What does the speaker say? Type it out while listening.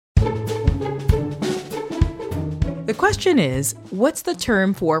The question is, what's the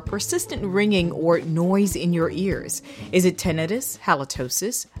term for persistent ringing or noise in your ears? Is it tinnitus,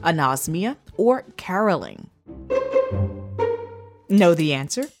 halitosis, anosmia, or caroling? Know the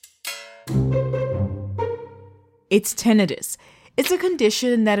answer? It's tinnitus. It's a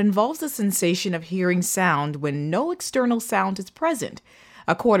condition that involves the sensation of hearing sound when no external sound is present.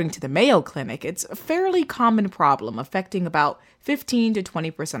 According to the Mayo Clinic, it's a fairly common problem affecting about 15 to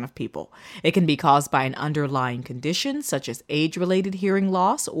 20% of people. It can be caused by an underlying condition such as age-related hearing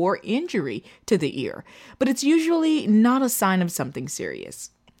loss or injury to the ear, but it's usually not a sign of something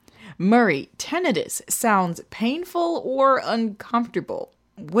serious. Murray, tinnitus sounds painful or uncomfortable.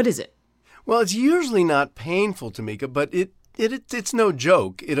 What is it? Well, it's usually not painful, Tamika, but it's no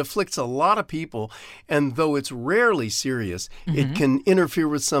joke. It afflicts a lot of people, and though it's rarely serious, it can interfere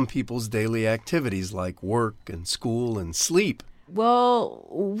with some people's daily activities like work and school and sleep. Well,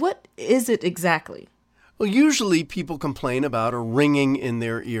 what is it exactly? Well, usually people complain about a ringing in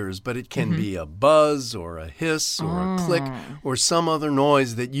their ears, but it can be a buzz or a hiss or a click or some other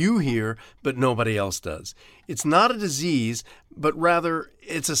noise that you hear but nobody else does. It's not a disease, but rather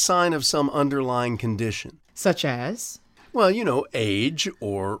it's a sign of some underlying condition. Such as? Well, age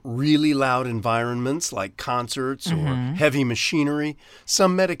or really loud environments like concerts or heavy machinery.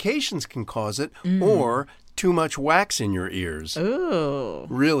 Some medications can cause it, or too much wax in your ears. Ooh.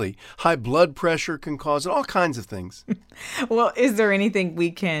 Really. High blood pressure can cause it, all kinds of things. Well, is there anything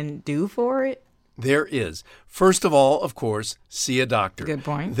we can do for it? There is. First of all, of course, see a doctor. Good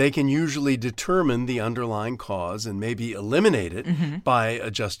point. They can usually determine the underlying cause and maybe eliminate it by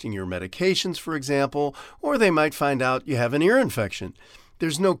adjusting your medications, for example, or they might find out you have an ear infection.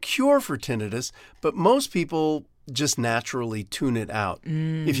 There's no cure for tinnitus, but most people just naturally tune it out.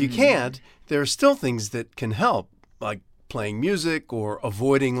 If you can't, there are still things that can help, like playing music or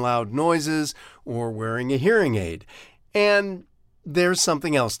avoiding loud noises or wearing a hearing aid. And there's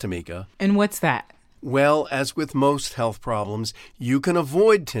something else, Tamika. And what's that? Well, as with most health problems, you can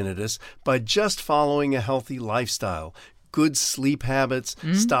avoid tinnitus by just following a healthy lifestyle. Good sleep habits,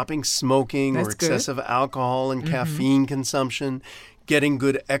 stopping smoking or excessive alcohol and caffeine consumption, getting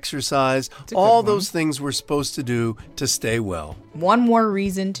good exercise, all those things we're supposed to do to stay well. One more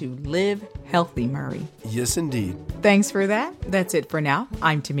reason to live healthy, Murray. Yes, indeed. Thanks for that. That's it for now.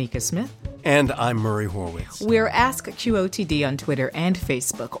 I'm Tamika Smith. And I'm Murray Horwitz. We're Ask QOTD on Twitter and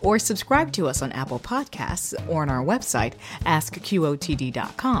Facebook, or subscribe to us on Apple Podcasts or on our website,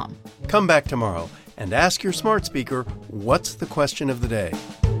 askqotd.com. Come back tomorrow and ask your smart speaker, what's the question of the day?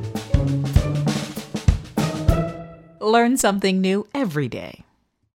 Learn something new every day.